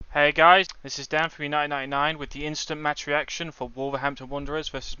Hey guys, this is Dan from United99 with the instant match reaction for Wolverhampton Wanderers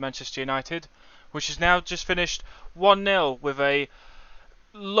versus Manchester United, which is now just finished 1-0 with a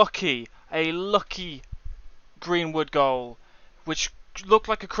lucky Greenwood goal, which looked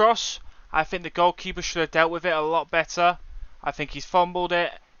like a cross. I think the goalkeeper should have dealt with it a lot better. I think he's fumbled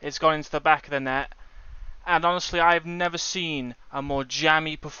it, it's gone into the back of the net, and honestly I've never seen a more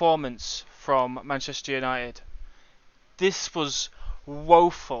jammy performance from Manchester United. This was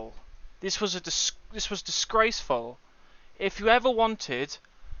woeful. This was disgraceful. If you ever wanted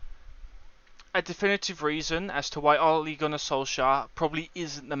a definitive reason as to why Ole Gunnar Solskjaer probably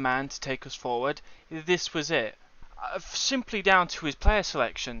isn't the man to take us forward, this was it. Simply down to his player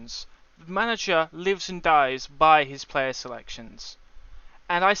selections. The manager lives and dies by his player selections.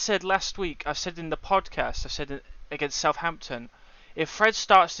 And I said last week, I said in the podcast, I said against Southampton, if Fred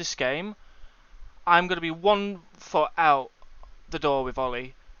starts this game, I'm going to be 1 foot out the door with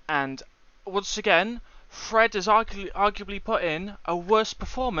Ollie. And once again, Fred has arguably put in a worse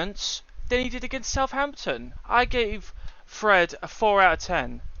performance than he did against Southampton. I gave Fred a 4 out of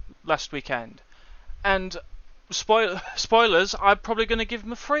 10 last weekend. And spoilers, I'm probably going to give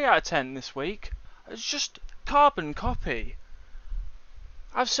him a 3 out of 10 this week. It's just carbon copy.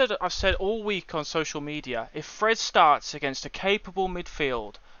 I've said all week on social media, if Fred starts against a capable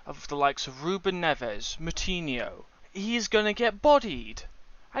midfield of the likes of Ruben Neves, Moutinho, he's going to get bodied.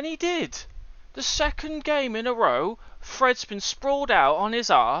 And he did. The second game in a row, Fred's been sprawled out on his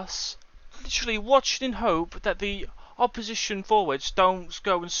arse, literally watching in hope that the opposition forwards don't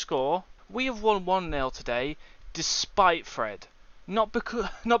go and score. We have won 1-0 today, despite Fred. Not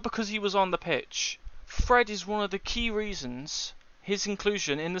because he was on the pitch. Fred is one of the key reasons, his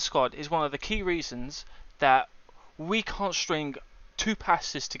inclusion in the squad is one of the key reasons that we can't string 2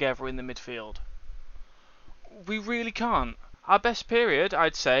 passes together in the midfield. We really can't. Our best period,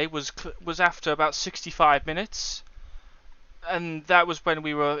 I'd say, was after about 65 minutes, and that was when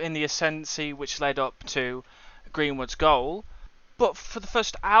we were in the ascendancy, which led up to Greenwood's goal. But for the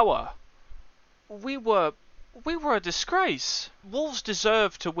first hour, we were a disgrace. Wolves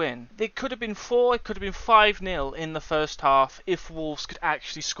deserved to win. It could have been 4, it could have been 5-0 in the first half if Wolves could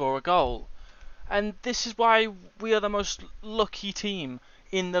actually score a goal. And this is why we are the most lucky team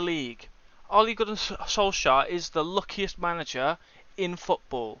in the league. Ole Gunnar Solskjaer is the luckiest manager in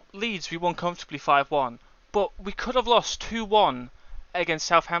football. Leeds, we won comfortably 5-1, but we could have lost 2-1 against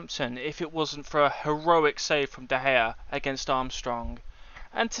Southampton if it wasn't for a heroic save from De Gea against Armstrong.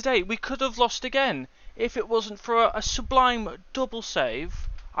 And today, we could have lost again if it wasn't for a sublime double save,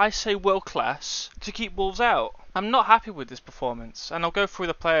 I say world class, to keep Wolves out. I'm not happy with this performance, and I'll go through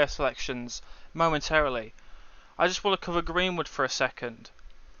the player selections momentarily. I just want to cover Greenwood for a second.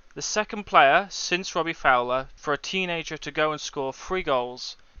 The second player since Robbie Fowler for a teenager to go and score 3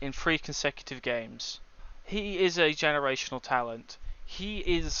 goals in 3 consecutive games. He is a generational talent. He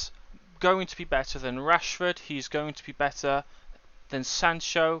is going to be better than Rashford. He's going to be better than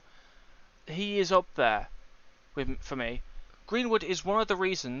Sancho. He is up there for me. Greenwood is one of the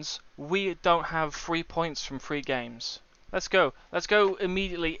reasons we don't have 3 points from 3 games. Let's go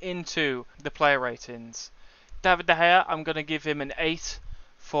immediately into the player ratings. David De Gea, I'm going to give him an 8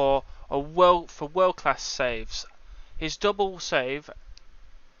 for world-class saves. His double save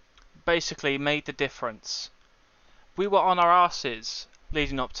basically made the difference. We were on our arses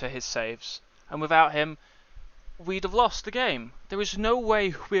leading up to his saves, and without him, we'd have lost the game. There is no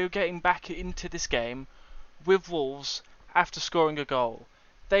way we're getting back into this game with Wolves after scoring a goal.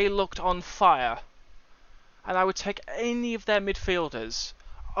 They looked on fire, and I would take any of their midfielders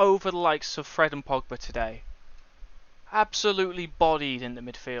over the likes of Fred and Pogba today. Absolutely bodied in the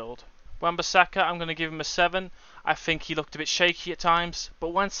midfield. Wan-Bissaka, I'm going to give him a 7. I think he looked a bit shaky at times,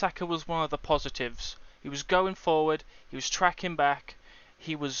 but Wan-Bissaka was one of the positives. He was going forward, he was tracking back,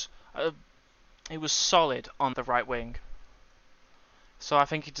 he was solid on the right wing. So I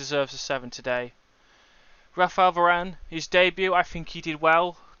think he deserves a 7 today. Raphael Varane, his debut, I think he did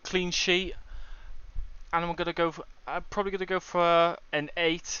well. Clean sheet. And I'm probably going to go for an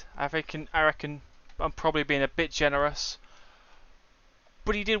 8. I reckon I'm probably being a bit generous.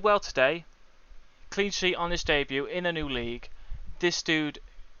 But he did well today. Clean sheet on his debut in a new league. This dude,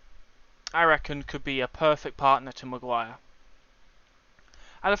 I reckon, could be a perfect partner to Maguire.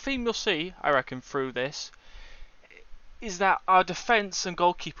 And a theme you'll see, I reckon, through this, is that our defence and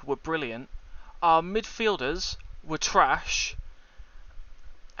goalkeeper were brilliant. Our midfielders were trash.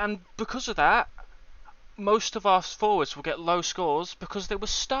 And because of that, most of our forwards will get low scores because they were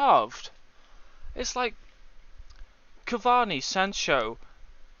starved. It's like Cavani, Sancho,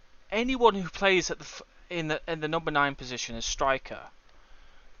 anyone who plays at in the number 9 position as striker,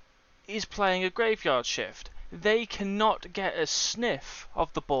 is playing a graveyard shift. They cannot get a sniff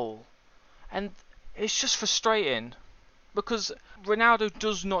of the ball. And it's just frustrating because Ronaldo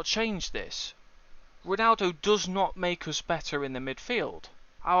does not change this. Ronaldo does not make us better in the midfield.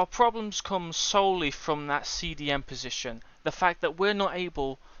 Our problems come solely from that CDM position. The fact that we're not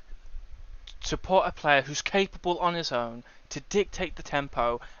able to put a player who's capable on his own to dictate the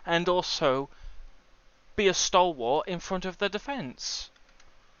tempo and also be a stalwart in front of the defence.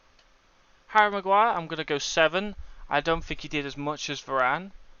 Harry Maguire, I'm going to go 7. I don't think he did as much as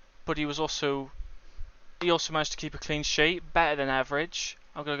Varane, but he also managed to keep a clean sheet, better than average.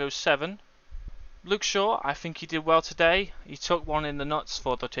 I'm going to go 7. Luke Shaw, I think he did well today. He took one in the nuts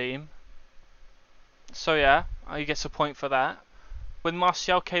for the team. So yeah, he gets a point for that. When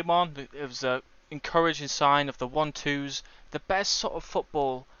Martial came on, it was an encouraging sign of the 1-2s. The best sort of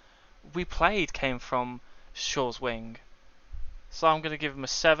football we played came from Shaw's wing. So I'm going to give him a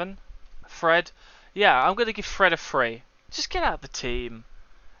 7. Fred, yeah, I'm going to give Fred a 3. Just get out of the team.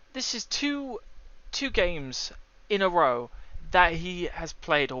 This is two games in a row that he has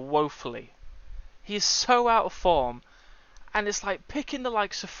played woefully. He is so out of form, and it's like picking the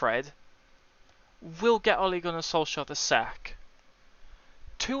likes of Fred will get Ole Gunnar Solskjaer the sack.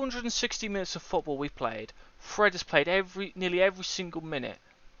 260 minutes of football we played. Fred has played nearly every single minute.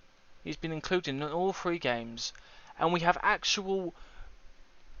 He's been included in all 3 games, and we have actual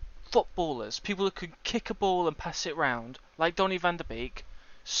footballers, people who can kick a ball and pass it round, like Donny van de Beek,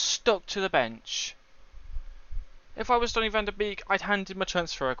 stuck to the bench. If I was Donny van de Beek, I'd hand him a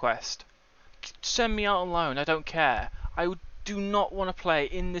transfer request. Send me out on loan, I don't care. I do not want to play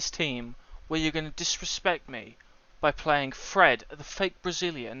in this team where you're going to disrespect me by playing Fred, the fake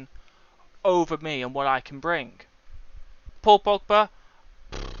Brazilian, over me and what I can bring. Paul Pogba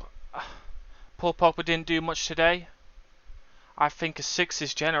didn't do much today. I think a 6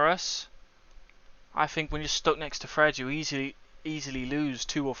 is generous. I think when you're stuck next to Fred, you easily lose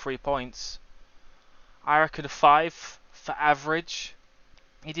 2 or 3 points. I reckon a 5 for average.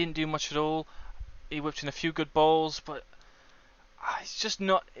 He didn't do much at all. He whipped in a few good balls, but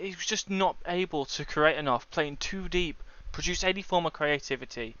he was just not able to create enough, playing too deep, produce any form of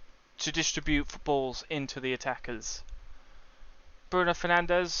creativity to distribute balls into the attackers. Bruno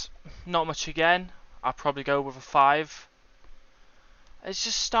Fernandes, not much again. I'll probably go with a 5. It's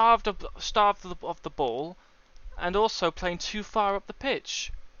just starved of the ball, and also playing too far up the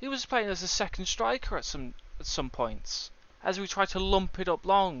pitch. He was playing as a second striker at some points, as we tried to lump it up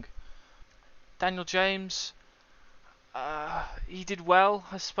long. Daniel James, he did well,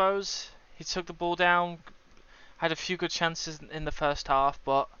 I suppose. He took the ball down, had a few good chances in the first half,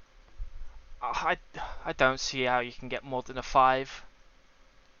 but I don't see how you can get more than a 5.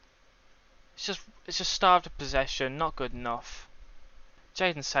 It's just starved of possession, not good enough.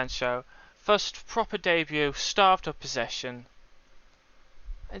 Jadon Sancho, first proper debut, starved of possession.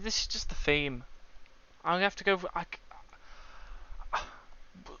 And this is just the theme. I'm gonna have to go.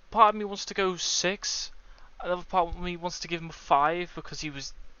 Part of me wants to go 6. Another part of me wants to give him a 5 because he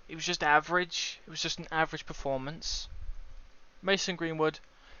was just average. It was just an average performance. Mason Greenwood,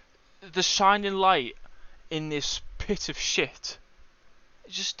 the shining light in this pit of shit.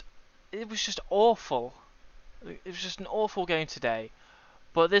 It was just awful. It was just an awful game today.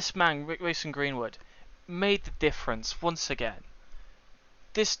 But this man, Mason Greenwood, made the difference once again.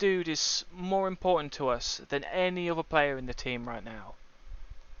 This dude is more important to us than any other player in the team right now.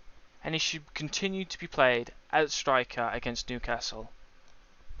 And he should continue to be played as striker against Newcastle.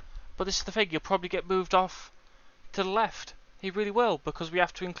 But this is the thing, he'll probably get moved off to the left. He really will, because we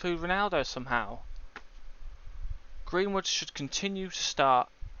have to include Ronaldo somehow. Greenwood should continue to start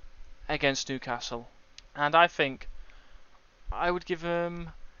against Newcastle. And I think I would give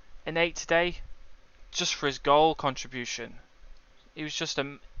him an 8 today, just for his goal contribution. He was just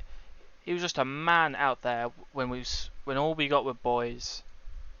a man out there when all we got were boys.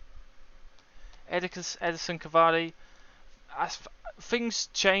 Edison Cavani, as things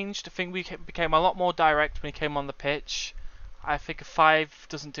changed. I think we became a lot more direct when he came on the pitch. I think a 5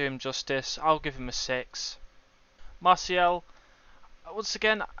 doesn't do him justice. I'll give him a 6. Martial, once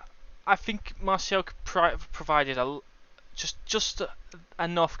again, I think Martial provided just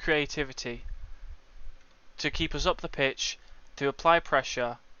enough creativity to keep us up the pitch, to apply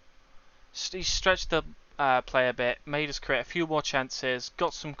pressure. He stretched the play a bit, made us create a few more chances,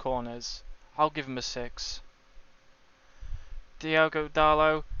 got some corners. I'll give him a 6. Diogo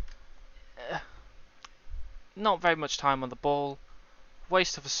Dalot, not very much time on the ball,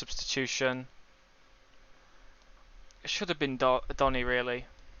 waste of a substitution. It should have been Donny really.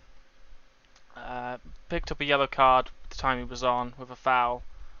 Picked up a yellow card the time he was on with a foul.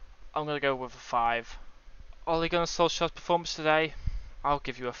 I'm going to go with a 5. Ole Gunnar Solskjaer's performance today, I'll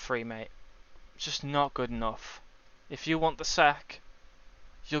give you a 3, mate. Just not good enough. If you want the sack,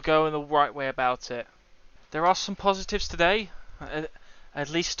 you're going the right way about it. There are some positives today. At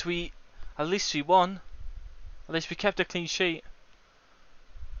least we won. At least we kept a clean sheet.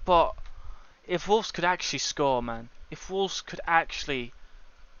 But if Wolves could actually score, man, if Wolves could actually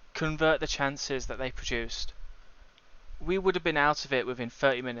convert the chances that they produced, we would have been out of it within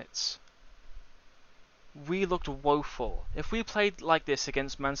 30 minutes. We looked woeful. If we played like this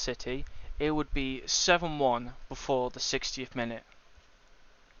against Man City, it would be 7-1 before the 60th minute.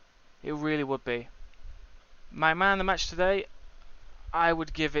 It really would be. My man of the match today, I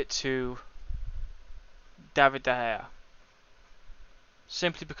would give it to David De Gea.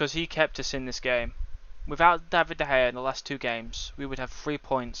 Simply because he kept us in this game. Without David De Gea in the last 2 games, we would have 3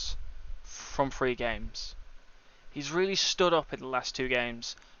 points from 3 games. He's really stood up in the last 2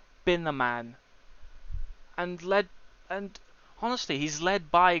 games, been the man, and honestly, he's led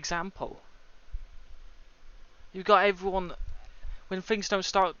by example. You've got everyone, when things don't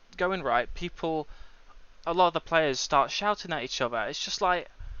start going right, a lot of the players start shouting at each other. It's just like,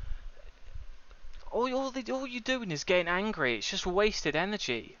 all you're doing is getting angry. It's just wasted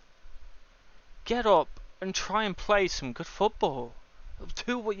energy. Get up and try and play some good football.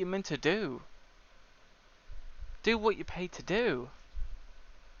 Do what you're meant to do. Do what you're paid to do.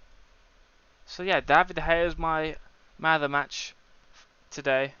 So yeah, David De Gea is my man of the match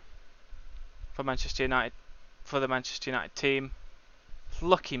today for Manchester United, for the Manchester United team.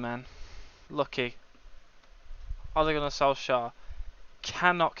 Lucky, man. Lucky. Ole Gunnar Solskjaer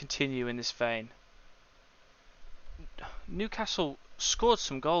cannot continue in this vein. Newcastle scored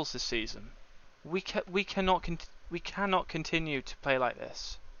some goals this season. We cannot continue to play like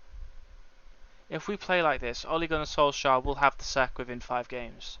this. If we play like this, Ole Gunnar Solskjaer will have the sack within 5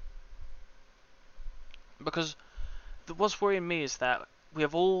 games. Because what's worrying me is that we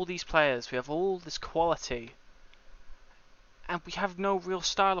have all these players, we have all this quality, and we have no real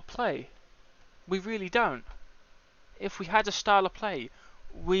style of play. We really don't. If we had a style of play,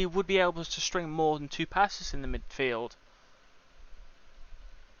 we would be able to string more than 2 passes in the midfield.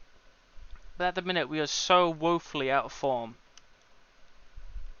 But at the minute, we are so woefully out of form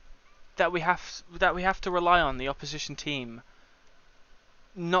that we have to rely on the opposition team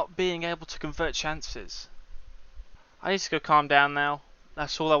not being able to convert chances. I need to go calm down now.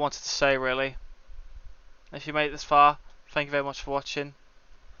 That's all I wanted to say, really. If you made it this far, thank you very much for watching.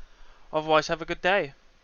 Otherwise, have a good day.